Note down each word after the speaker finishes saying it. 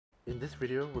In this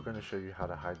video, we're going to show you how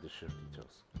to hide the shift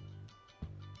details.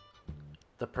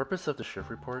 The purpose of the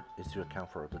shift report is to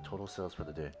account for the total sales for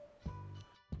the day.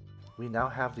 We now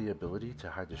have the ability to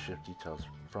hide the shift details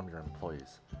from your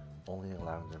employees, only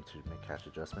allowing them to make cash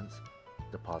adjustments,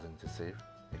 depositing to safe,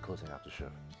 and closing out the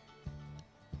shift.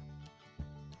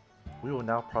 We will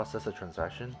now process a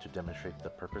transaction to demonstrate the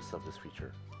purpose of this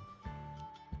feature.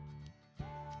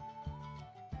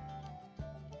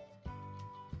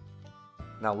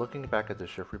 Now looking back at the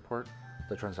shift report,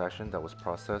 the transaction that was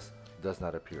processed does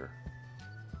not appear.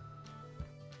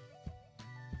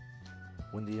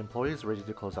 When the employee is ready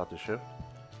to close out the shift,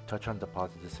 touch on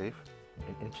Deposit to Safe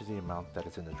and enter the amount that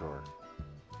is in the drawer.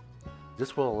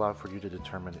 This will allow for you to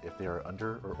determine if they are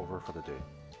under or over for the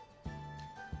day.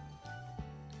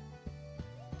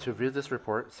 To view this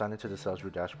report, sign into the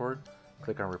SalesVu dashboard,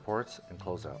 click on Reports and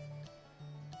Close Out.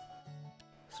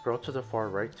 Scroll to the far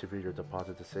right to view your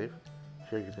Deposit to Safe.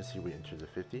 Here you can see we entered the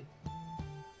 50.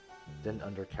 Then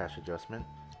under Cash Adjustment,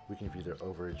 we can view the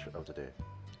overage of the day.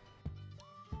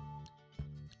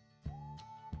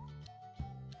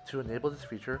 To enable this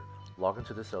feature, log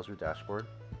into the SalesVu dashboard,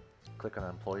 click on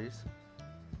Employees,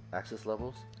 Access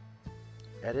Levels,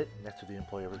 Edit next to the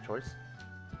employee of your choice,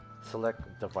 select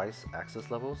Device Access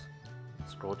Levels,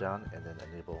 scroll down and then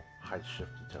enable Hide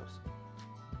Shift Details.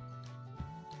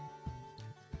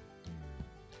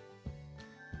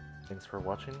 Thanks for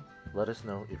watching. Let us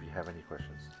know if you have any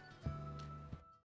questions.